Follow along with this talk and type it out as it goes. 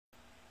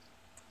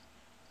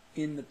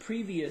In the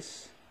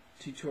previous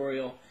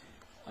tutorial,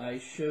 I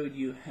showed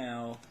you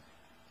how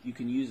you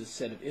can use a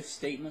set of if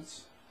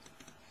statements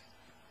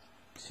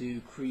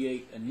to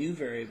create a new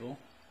variable,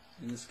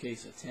 in this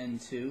case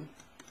attend2,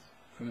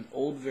 from an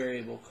old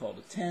variable called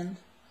attend.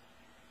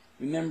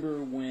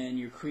 Remember, when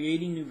you're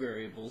creating new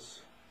variables,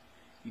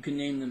 you can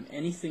name them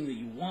anything that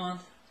you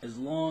want as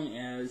long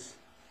as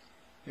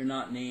they're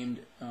not named,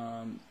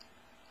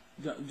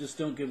 just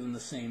don't give them the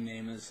same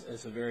name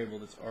as a variable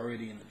that's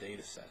already in the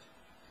data set.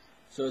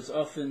 So it's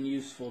often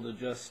useful to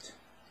just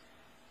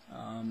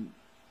name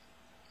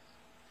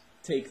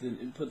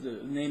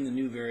the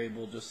new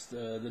variable just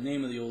the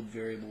name of the old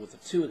variable with a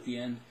 2 at the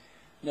end.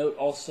 Note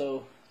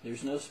also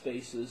there's no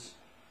spaces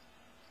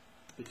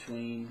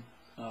between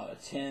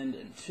attend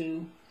and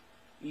 2.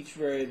 Each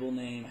variable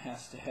name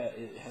has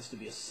to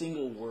be a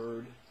single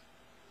word.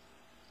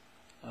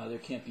 There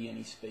can't be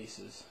any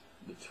spaces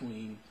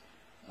between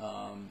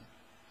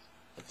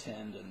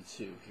attend and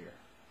 2 here.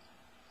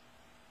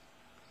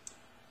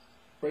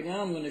 Right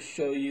now I'm going to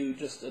show you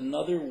just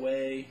another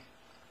way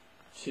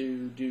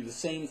to do the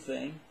same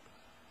thing,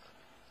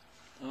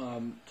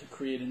 to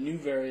create a new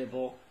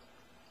variable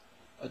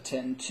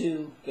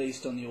attend2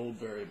 based on the old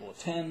variable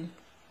attend.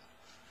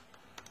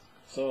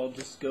 So I'll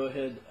just go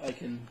ahead, I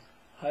can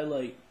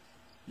highlight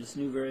this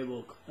new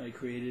variable I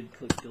created,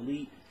 click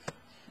delete,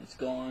 it's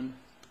gone,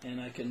 and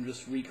I can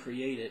just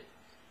recreate it.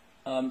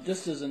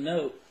 Just as a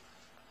note,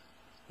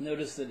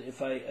 notice that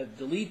if I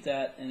delete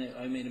that and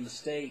I made a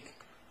mistake,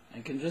 I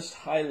can just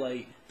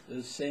highlight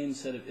those same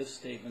set of if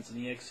statements in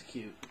the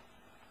execute.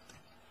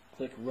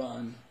 Click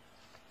run.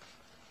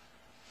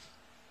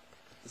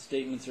 The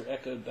statements are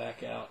echoed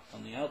back out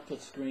on the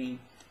output screen.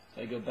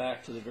 If I go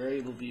back to the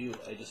variable view,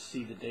 I just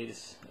see the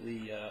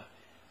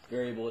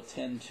variable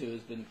attend2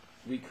 has been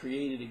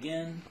recreated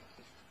again.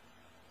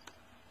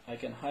 I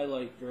can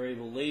highlight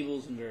variable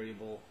labels and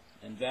variable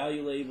and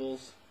value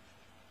labels.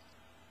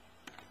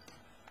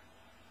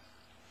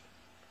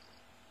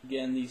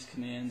 Again, these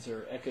commands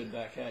are echoed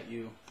back at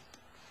you,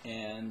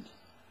 and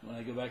when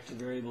I go back to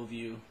variable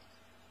view,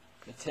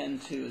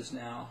 attend2 is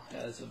now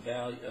has a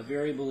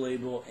variable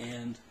label,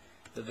 and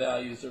the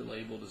values are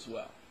labeled as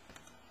well.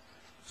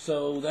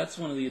 So that's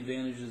one of the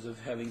advantages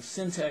of having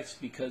syntax,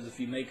 because if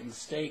you make a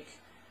mistake,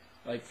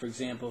 like for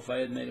example, if I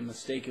had made a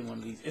mistake in one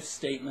of these if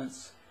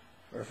statements,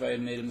 or if I had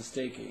made a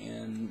mistake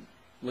in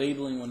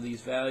labeling one of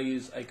these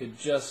values, I could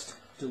just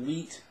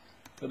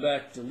go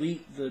back,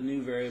 delete the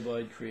new variable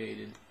I'd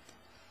created,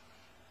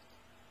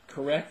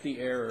 correct the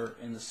error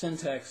in the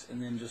syntax,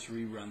 and then just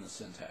rerun the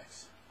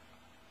syntax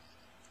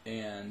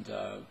and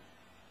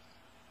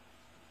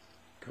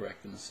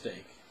correct the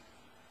mistake.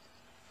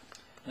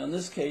 Now in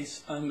this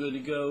case, I'm going to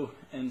go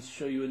and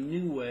show you a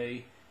new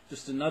way,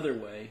 just another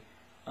way,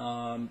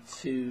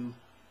 to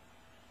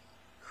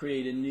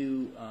create a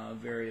new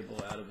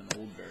variable out of an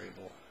old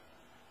variable.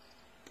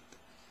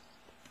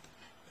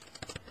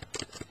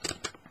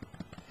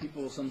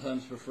 People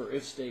sometimes prefer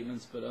if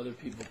statements, but other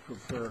people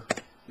prefer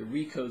the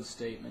recode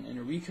statement. In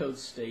a recode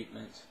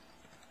statement,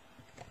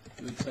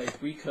 you would type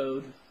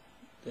recode,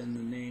 then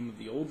the name of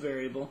the old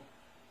variable,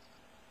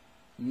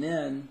 and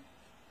then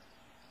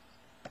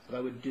what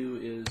I would do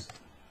is,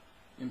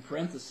 in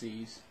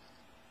parentheses,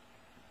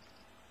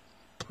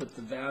 put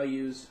the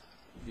values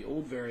of the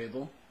old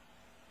variable,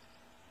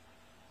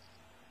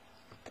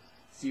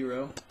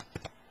 0,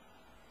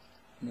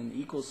 and then the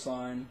equal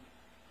sign,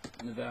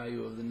 and the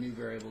value of the new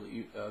variable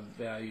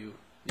that you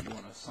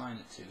want to assign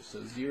it to.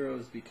 So 0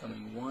 is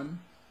becoming 1,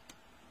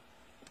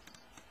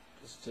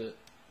 just to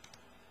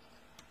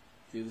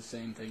do the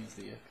same thing as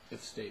the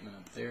if statement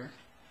up there.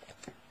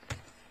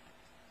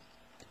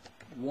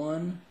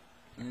 1,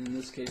 and in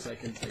this case I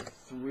can take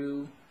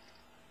through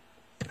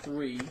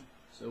 3,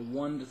 so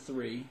 1 to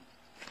 3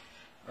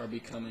 are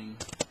becoming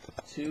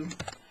 2.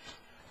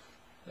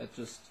 That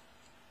just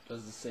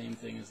does the same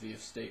thing as the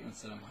if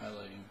statements that I'm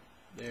highlighting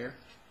there.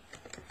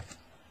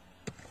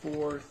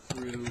 4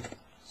 through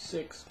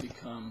 6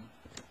 become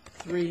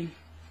 3.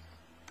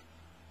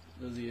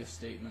 Those are the if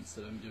statements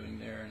that I'm doing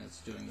there, and it's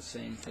doing the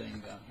same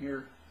thing down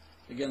here.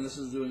 Again, this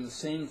is doing the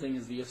same thing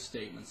as the if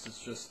statements. It's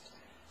just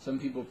some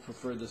people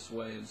prefer this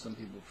way and some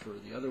people prefer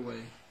the other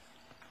way,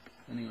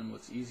 depending on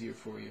what's easier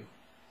for you.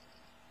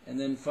 And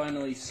then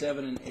finally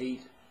 7 and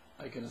 8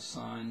 I can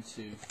assign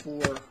to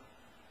 4.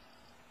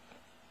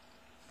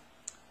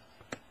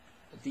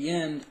 At the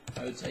end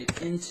I would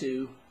type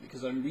into,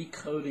 because I'm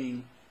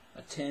recoding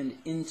attend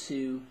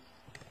into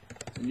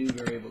the new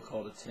variable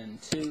called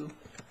attend2.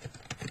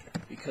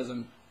 Because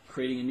I'm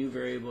creating a new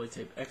variable, I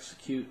type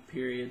execute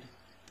period.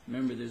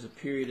 Remember, there's a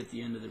period at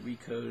the end of the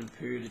recode and a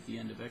period at the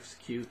end of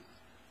execute.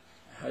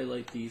 I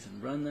highlight these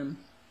and run them.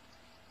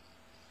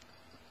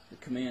 The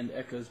command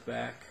echoes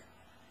back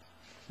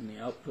in the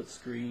output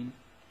screen,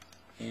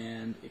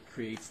 and it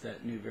creates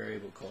that new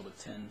variable called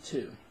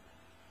attend2.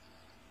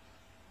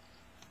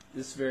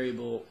 This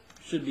variable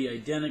should be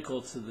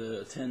identical to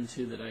the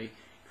attend2 that I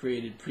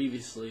created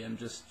previously. I'm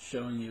just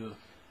showing you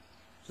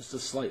just a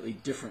slightly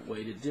different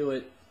way to do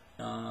it.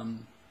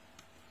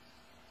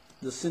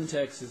 The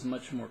syntax is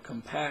much more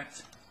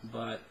compact,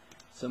 but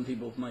some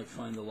people might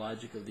find the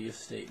logic of the if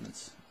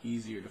statements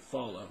easier to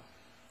follow.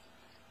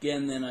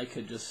 Again, then I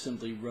could just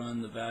simply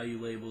run the value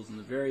labels and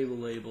the variable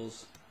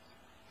labels.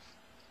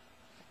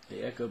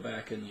 They echo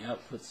back in the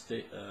output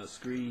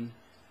screen.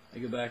 I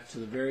go back to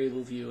the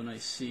variable view and I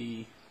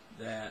see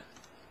that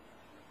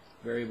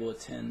variable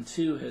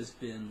attend2 has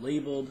been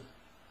labeled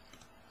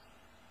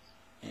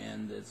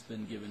and it's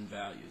been given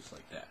values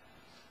like that.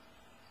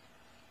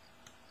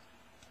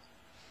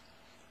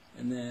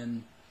 And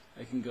then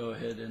I can go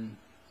ahead and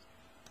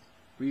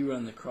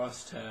rerun the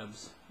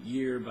crosstabs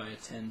year by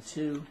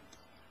attend2,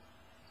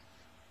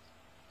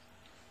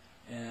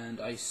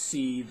 and I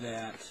see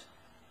that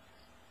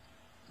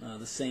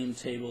the same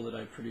table that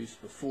I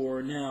produced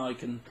before. Now I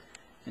can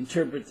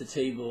interpret the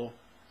table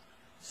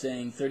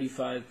saying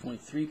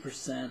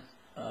 35.3%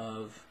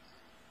 of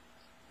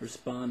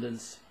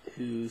respondents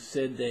who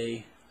said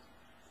they,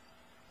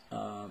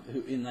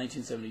 who in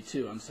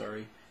 1972, I'm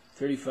sorry,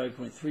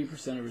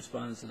 35.3% of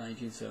respondents in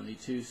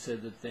 1972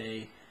 said that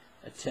they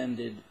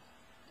attended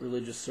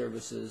religious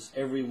services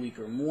every week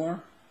or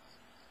more,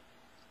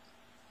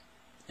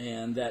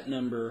 and that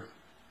number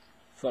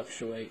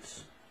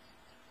fluctuates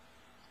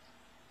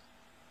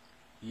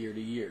year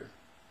to year.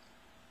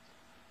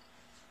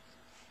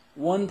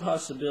 One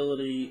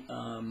possibility,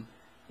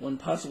 one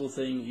possible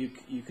thing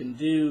you can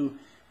do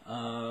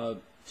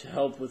to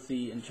help with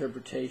the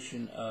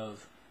interpretation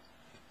of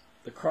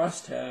the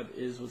crosstab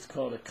is what's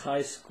called a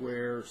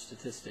chi-square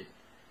statistic.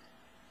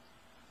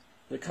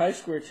 The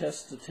chi-square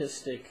test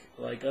statistic,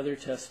 like other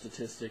test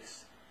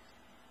statistics,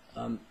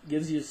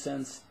 gives you a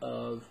sense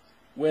of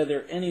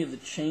whether any of the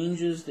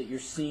changes that you're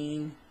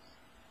seeing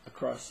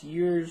across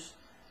years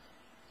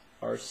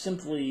are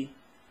simply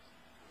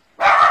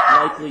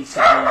likely to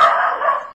be